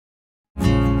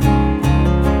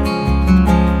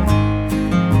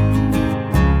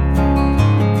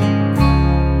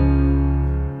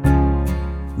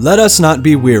Let us not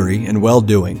be weary in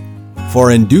well-doing,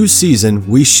 for in due season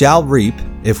we shall reap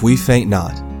if we faint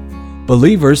not.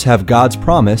 Believers have God's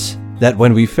promise that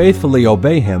when we faithfully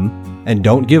obey Him and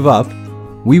don't give up,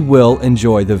 we will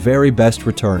enjoy the very best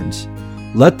returns.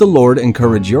 Let the Lord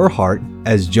encourage your heart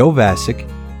as Joe Vasic,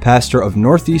 pastor of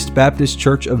Northeast Baptist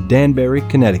Church of Danbury,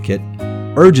 Connecticut,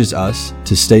 urges us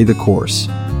to stay the course.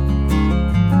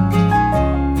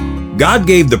 God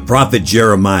gave the prophet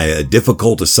Jeremiah a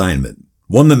difficult assignment,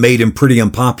 one that made him pretty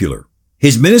unpopular.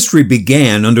 His ministry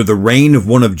began under the reign of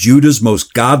one of Judah's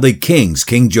most godly kings,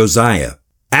 King Josiah.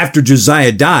 After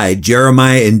Josiah died,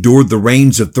 Jeremiah endured the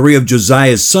reigns of 3 of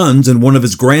Josiah's sons and 1 of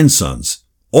his grandsons,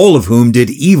 all of whom did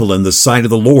evil in the sight of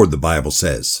the Lord, the Bible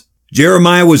says.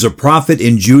 Jeremiah was a prophet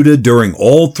in Judah during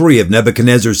all 3 of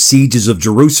Nebuchadnezzar's sieges of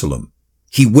Jerusalem.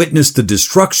 He witnessed the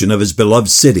destruction of his beloved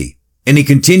city, and he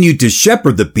continued to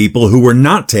shepherd the people who were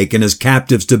not taken as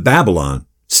captives to Babylon,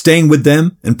 staying with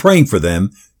them and praying for them,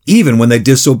 even when they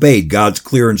disobeyed God's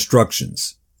clear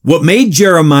instructions. What made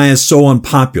Jeremiah so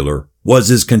unpopular was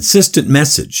his consistent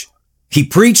message. He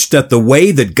preached that the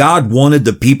way that God wanted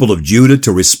the people of Judah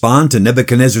to respond to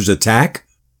Nebuchadnezzar's attack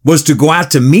was to go out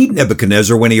to meet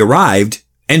Nebuchadnezzar when he arrived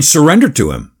and surrender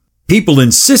to him. People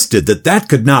insisted that that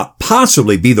could not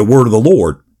possibly be the word of the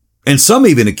Lord, and some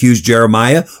even accused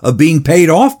Jeremiah of being paid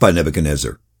off by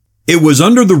Nebuchadnezzar. It was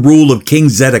under the rule of King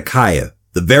Zedekiah,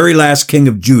 the very last king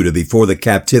of Judah before the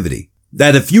captivity,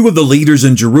 that a few of the leaders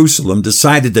in Jerusalem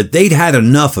decided that they'd had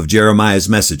enough of Jeremiah's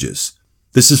messages.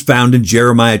 This is found in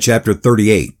Jeremiah chapter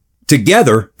 38.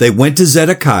 Together, they went to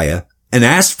Zedekiah and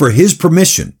asked for his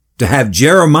permission to have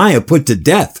Jeremiah put to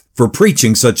death for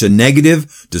preaching such a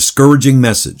negative, discouraging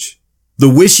message. The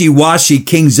wishy-washy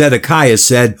King Zedekiah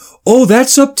said, "Oh,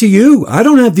 that's up to you. I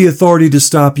don't have the authority to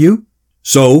stop you."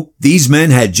 So, these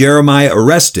men had Jeremiah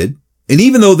arrested, and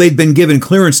even though they'd been given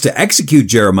clearance to execute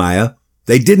Jeremiah,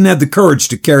 they didn't have the courage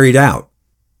to carry it out.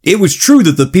 It was true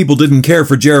that the people didn't care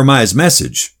for Jeremiah's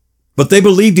message, but they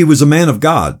believed he was a man of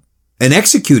God, and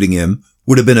executing him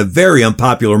would have been a very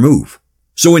unpopular move.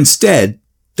 So instead,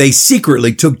 they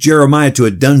secretly took Jeremiah to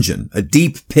a dungeon, a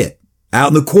deep pit, out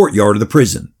in the courtyard of the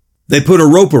prison. They put a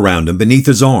rope around him beneath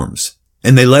his arms,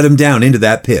 and they let him down into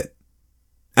that pit.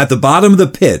 At the bottom of the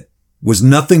pit was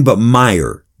nothing but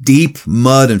mire, deep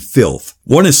mud and filth.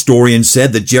 One historian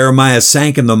said that Jeremiah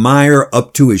sank in the mire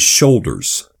up to his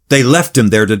shoulders. They left him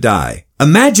there to die.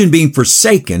 Imagine being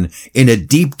forsaken in a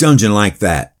deep dungeon like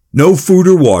that. No food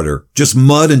or water, just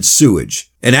mud and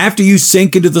sewage. And after you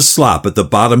sink into the slop at the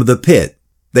bottom of the pit,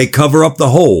 they cover up the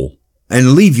hole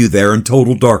and leave you there in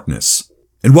total darkness.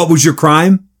 And what was your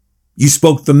crime? You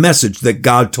spoke the message that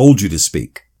God told you to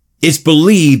speak. It's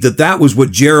believed that that was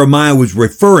what Jeremiah was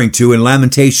referring to in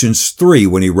Lamentations 3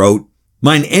 when he wrote,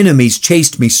 "Mine enemies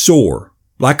chased me sore,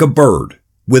 like a bird,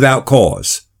 without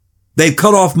cause. They've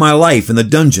cut off my life in the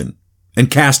dungeon and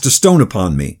cast a stone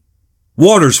upon me.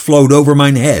 Waters flowed over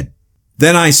mine head.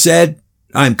 Then I said,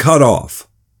 I am cut off.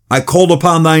 I called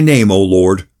upon thy name, O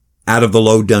Lord, out of the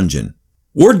low dungeon."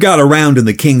 Word got around in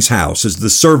the king's house as the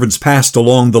servants passed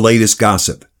along the latest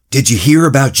gossip. "Did you hear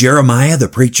about Jeremiah the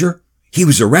preacher? He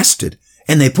was arrested,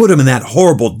 and they put him in that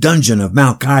horrible dungeon of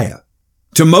Malchiah."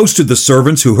 To most of the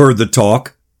servants who heard the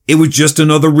talk, it was just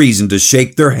another reason to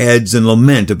shake their heads and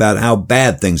lament about how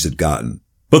bad things had gotten.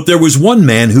 But there was one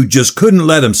man who just couldn't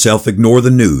let himself ignore the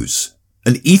news,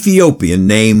 an Ethiopian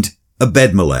named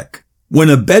Ebed-Melech. When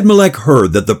Ebed-Melech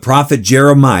heard that the prophet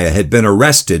Jeremiah had been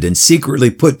arrested and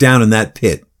secretly put down in that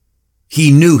pit, he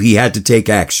knew he had to take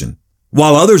action.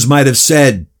 While others might have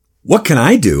said, "What can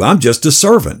I do? I'm just a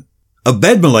servant,"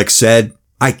 Ebed-Melech said,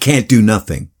 "I can't do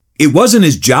nothing." It wasn't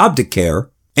his job to care,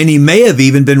 and he may have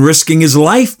even been risking his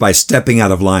life by stepping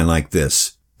out of line like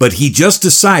this. But he just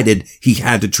decided he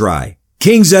had to try.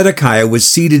 King Zedekiah was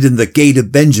seated in the gate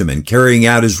of Benjamin, carrying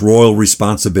out his royal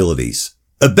responsibilities.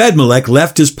 Ebed-Melech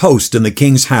left his post in the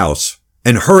king's house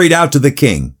and hurried out to the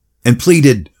king and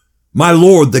pleaded, "My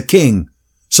lord, the king,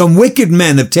 some wicked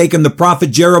men have taken the prophet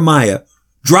Jeremiah,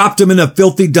 dropped him in a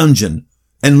filthy dungeon,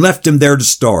 and left him there to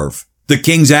starve." The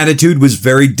king's attitude was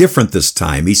very different this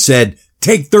time. He said,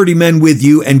 "Take 30 men with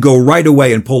you and go right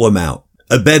away and pull him out."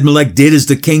 Ebed-Melech did as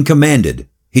the king commanded.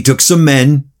 He took some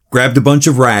men, grabbed a bunch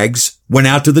of rags, went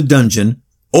out to the dungeon,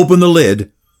 opened the lid,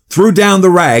 threw down the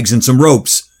rags and some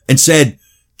ropes, and said,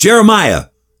 "Jeremiah,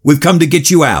 we've come to get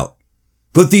you out.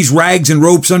 Put these rags and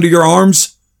ropes under your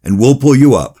arms, and we'll pull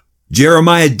you up."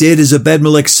 Jeremiah did as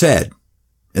Ebed-Melech said,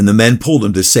 and the men pulled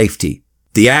him to safety.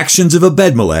 The actions of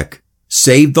Ebed-Melech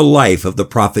saved the life of the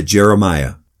prophet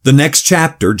Jeremiah. The next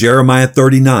chapter, Jeremiah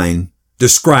 39,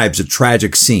 describes a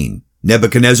tragic scene.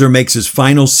 Nebuchadnezzar makes his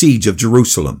final siege of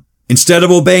Jerusalem, Instead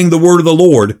of obeying the word of the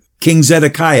Lord, King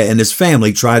Zedekiah and his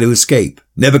family try to escape.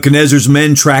 Nebuchadnezzar's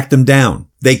men track them down.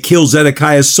 They kill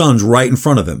Zedekiah's sons right in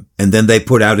front of him, and then they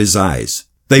put out his eyes.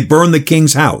 They burn the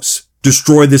king's house,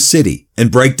 destroy the city, and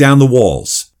break down the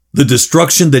walls. The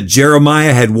destruction that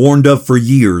Jeremiah had warned of for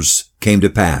years came to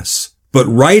pass. But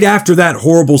right after that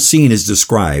horrible scene is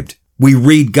described, we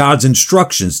read God's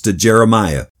instructions to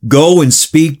Jeremiah. Go and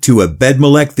speak to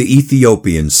Ebed-Melech the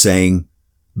Ethiopian, saying,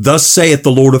 Thus saith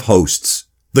the Lord of hosts,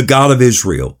 the God of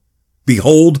Israel,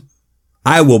 Behold,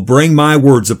 I will bring my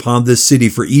words upon this city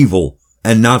for evil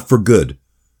and not for good,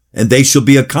 and they shall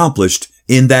be accomplished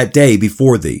in that day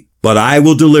before thee. But I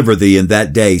will deliver thee in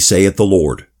that day, saith the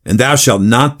Lord, and thou shalt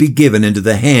not be given into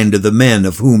the hand of the men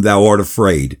of whom thou art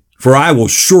afraid. For I will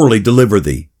surely deliver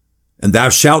thee, and thou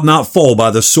shalt not fall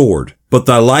by the sword, but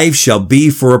thy life shall be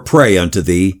for a prey unto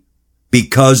thee,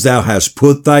 because thou hast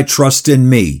put thy trust in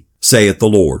me, saith the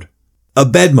Lord.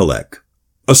 Ebed-Melech,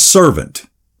 a servant,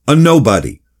 a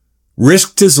nobody,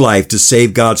 risked his life to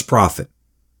save God's prophet.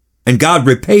 And God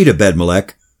repaid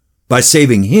Ebed-Melech by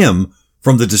saving him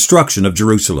from the destruction of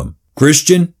Jerusalem.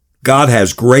 Christian, God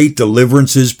has great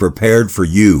deliverances prepared for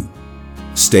you.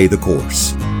 Stay the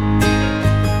course.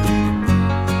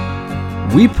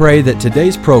 We pray that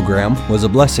today's program was a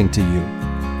blessing to you.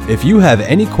 If you have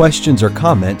any questions or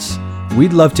comments,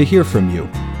 we'd love to hear from you.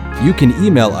 You can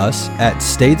email us at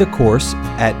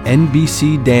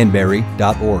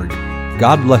staythecourse@nbcdanbury.org.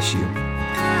 God bless you.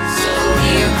 So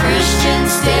dear Christian.